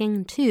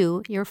 sticking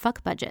to your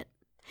fuck budget.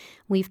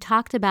 We've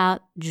talked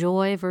about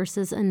joy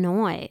versus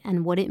annoy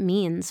and what it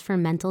means for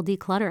mental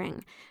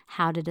decluttering,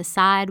 how to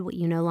decide what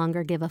you no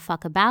longer give a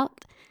fuck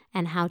about,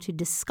 and how to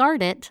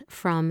discard it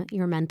from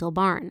your mental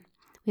barn.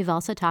 We've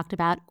also talked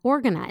about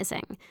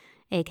organizing,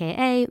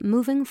 aka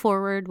moving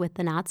forward with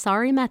the not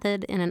sorry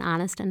method in an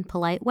honest and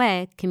polite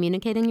way,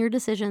 communicating your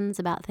decisions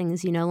about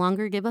things you no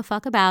longer give a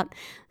fuck about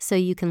so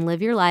you can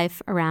live your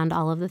life around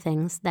all of the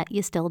things that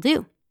you still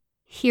do.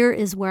 Here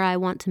is where I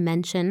want to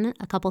mention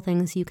a couple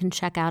things you can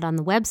check out on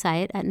the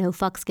website at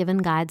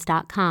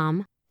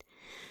nofucksgivenguides.com.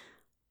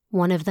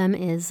 One of them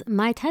is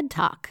my TED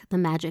Talk, The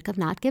Magic of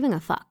Not Giving a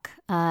Fuck.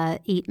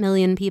 8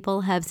 million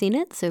people have seen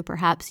it, so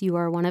perhaps you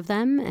are one of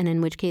them, and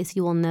in which case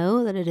you will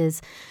know that it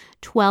is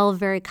 12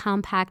 very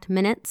compact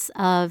minutes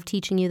of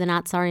teaching you the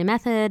not sorry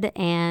method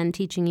and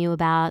teaching you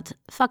about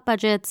fuck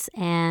budgets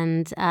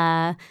and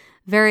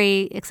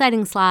very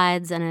exciting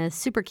slides and a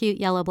super cute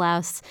yellow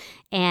blouse.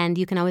 And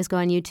you can always go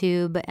on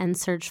YouTube and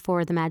search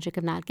for The Magic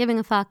of Not Giving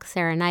a Fuck,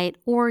 Sarah Knight,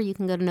 or you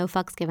can go to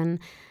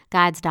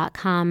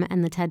nofucksgivenguides.com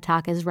and the TED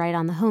Talk is right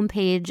on the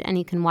homepage, and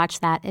you can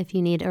watch that if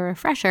you need a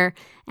refresher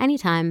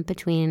anytime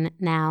between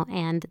now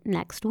and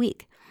next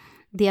week.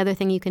 The other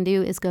thing you can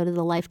do is go to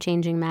the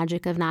Life-Changing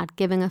Magic of Not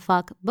Giving a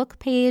Fuck book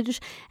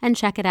page and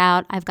check it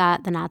out. I've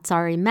got the Not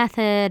Sorry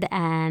method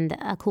and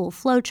a cool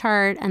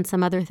flowchart and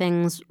some other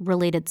things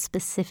related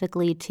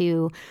specifically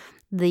to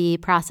the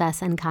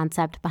process and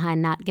concept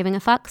behind not giving a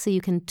fuck. So you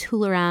can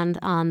tool around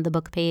on the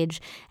book page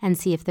and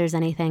see if there's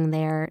anything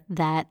there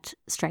that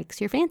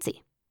strikes your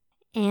fancy.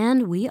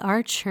 And we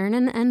are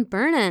churning and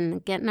burning,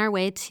 getting our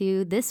way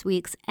to this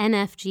week's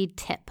NFG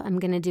tip. I'm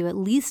going to do at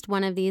least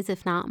one of these,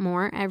 if not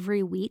more,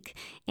 every week.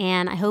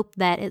 And I hope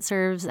that it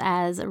serves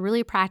as a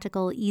really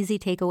practical, easy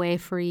takeaway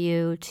for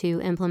you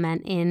to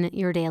implement in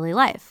your daily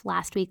life.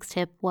 Last week's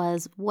tip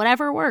was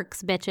whatever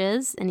works,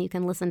 bitches. And you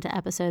can listen to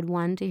episode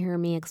 1 to hear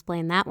me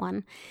explain that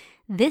one.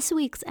 This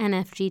week's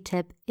NFG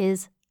tip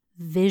is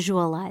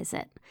visualize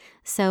it.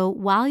 So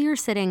while you're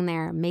sitting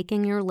there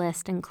making your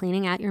list and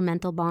cleaning out your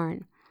mental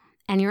barn,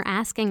 and you're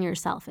asking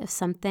yourself if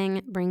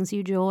something brings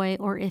you joy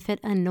or if it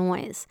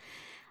annoys,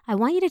 I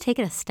want you to take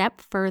it a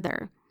step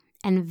further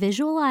and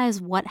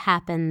visualize what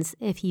happens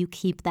if you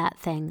keep that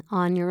thing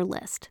on your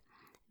list.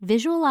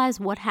 Visualize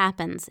what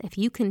happens if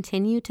you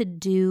continue to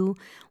do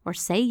or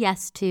say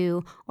yes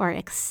to or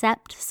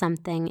accept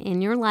something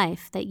in your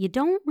life that you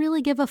don't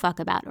really give a fuck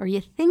about, or you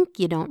think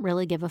you don't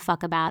really give a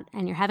fuck about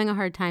and you're having a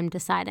hard time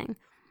deciding.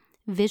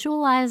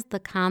 Visualize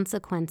the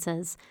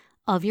consequences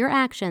of your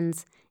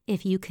actions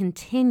if you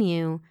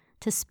continue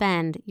to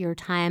spend your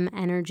time,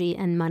 energy,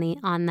 and money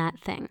on that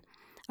thing.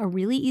 A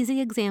really easy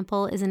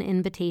example is an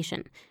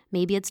invitation.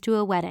 Maybe it's to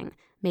a wedding.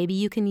 Maybe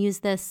you can use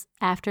this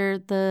after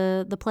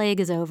the plague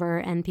is over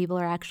and people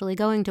are actually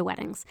going to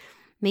weddings.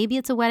 Maybe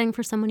it's a wedding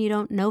for someone you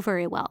don't know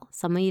very well,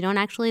 someone you don't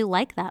actually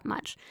like that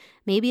much.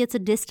 Maybe it's a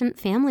distant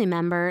family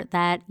member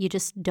that you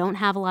just don't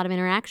have a lot of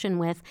interaction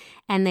with,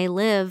 and they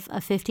live a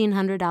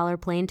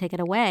 $1,500 plane ticket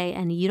away,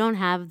 and you don't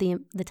have the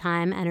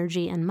time,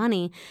 energy, and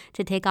money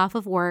to take off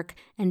of work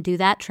and do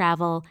that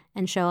travel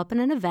and show up in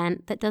an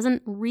event that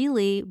doesn't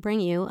really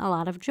bring you a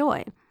lot of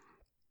joy.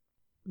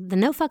 The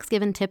No Fucks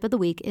Given tip of the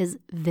week is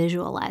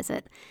visualize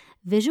it.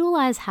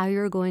 Visualize how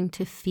you're going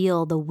to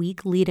feel the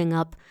week leading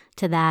up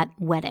to that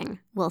wedding,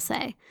 we'll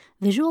say.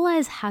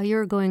 Visualize how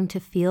you're going to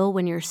feel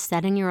when you're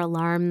setting your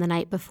alarm the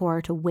night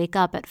before to wake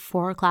up at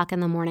 4 o'clock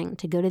in the morning,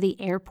 to go to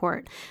the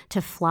airport, to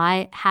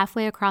fly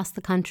halfway across the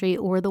country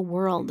or the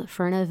world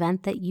for an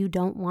event that you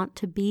don't want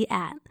to be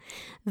at.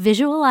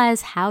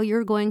 Visualize how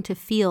you're going to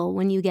feel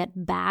when you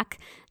get back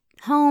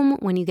home,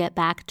 when you get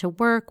back to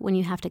work, when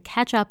you have to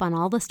catch up on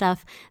all the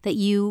stuff that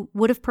you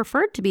would have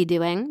preferred to be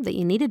doing, that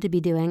you needed to be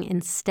doing,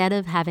 instead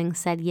of having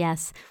said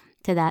yes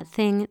to that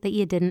thing that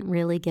you didn't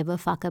really give a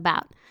fuck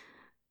about.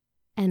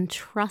 And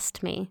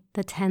trust me,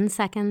 the 10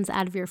 seconds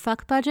out of your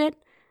fuck budget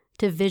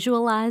to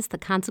visualize the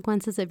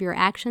consequences of your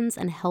actions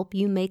and help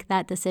you make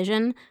that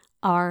decision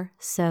are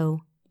so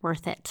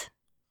worth it.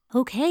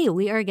 Okay,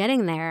 we are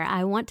getting there.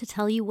 I want to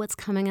tell you what's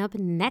coming up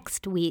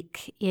next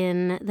week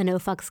in the No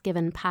Fucks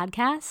Given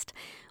podcast.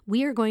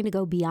 We are going to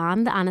go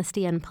beyond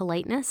honesty and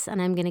politeness,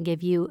 and I'm going to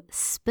give you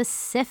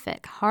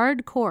specific,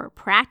 hardcore,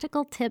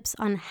 practical tips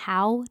on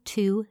how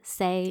to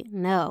say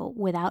no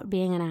without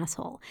being an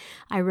asshole.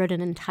 I wrote an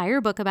entire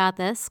book about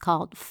this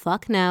called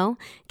Fuck No.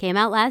 Came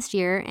out last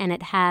year, and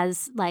it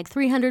has like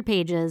 300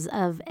 pages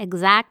of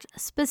exact,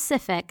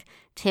 specific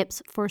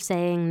tips for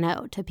saying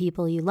no to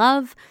people you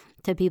love,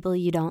 to people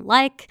you don't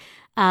like,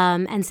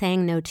 and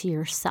saying no to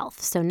yourself.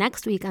 So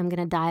next week, I'm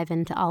going to dive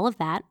into all of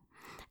that.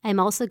 I'm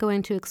also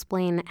going to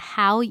explain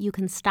how you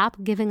can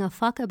stop giving a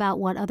fuck about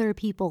what other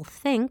people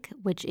think,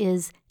 which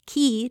is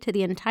key to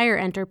the entire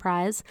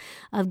enterprise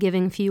of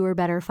giving fewer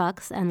better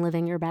fucks and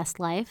living your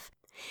best life.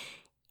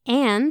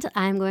 And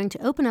I'm going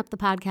to open up the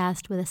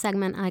podcast with a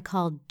segment I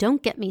call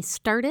Don't Get Me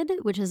Started,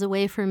 which is a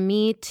way for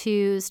me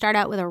to start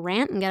out with a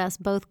rant and get us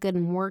both good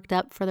and worked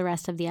up for the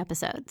rest of the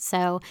episode.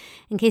 So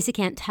in case you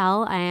can't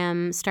tell, I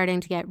am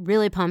starting to get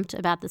really pumped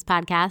about this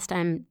podcast.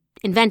 I'm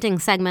inventing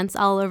segments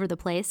all over the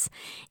place.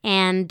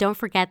 And don't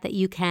forget that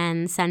you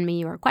can send me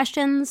your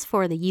questions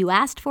for the You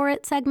Asked For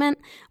It segment,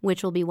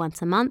 which will be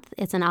once a month.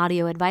 It's an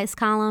audio advice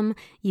column.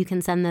 You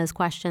can send those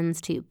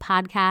questions to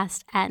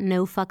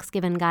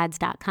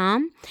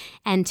podcast@nofucksgivenguides.com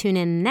and tune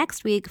in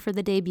next week for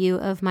the debut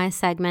of my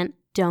segment,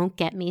 Don't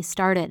Get Me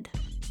Started.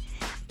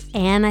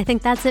 And I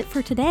think that's it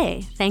for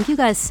today. Thank you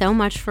guys so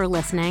much for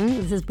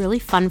listening. This is really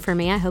fun for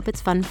me. I hope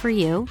it's fun for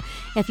you.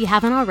 If you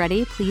haven't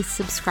already, please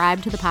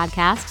subscribe to the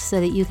podcast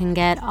so that you can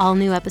get all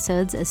new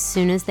episodes as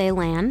soon as they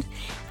land.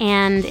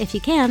 And if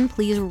you can,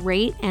 please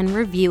rate and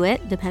review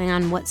it, depending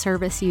on what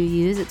service you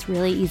use. It's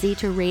really easy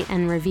to rate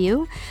and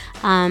review.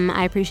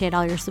 I appreciate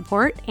all your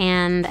support,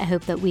 and I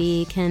hope that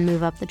we can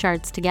move up the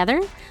charts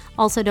together.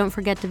 Also, don't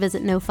forget to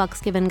visit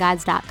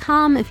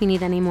nofucksgivenguides.com if you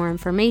need any more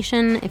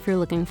information, if you're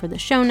looking for the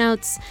show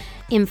notes,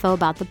 info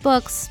about the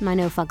books, my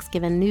No Fucks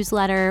Given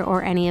newsletter,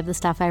 or any of the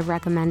stuff I've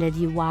recommended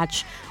you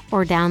watch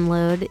or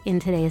download in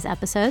today's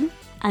episode.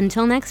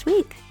 Until next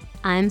week,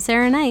 I'm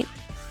Sarah Knight.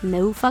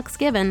 No fucks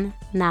given,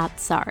 not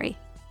sorry.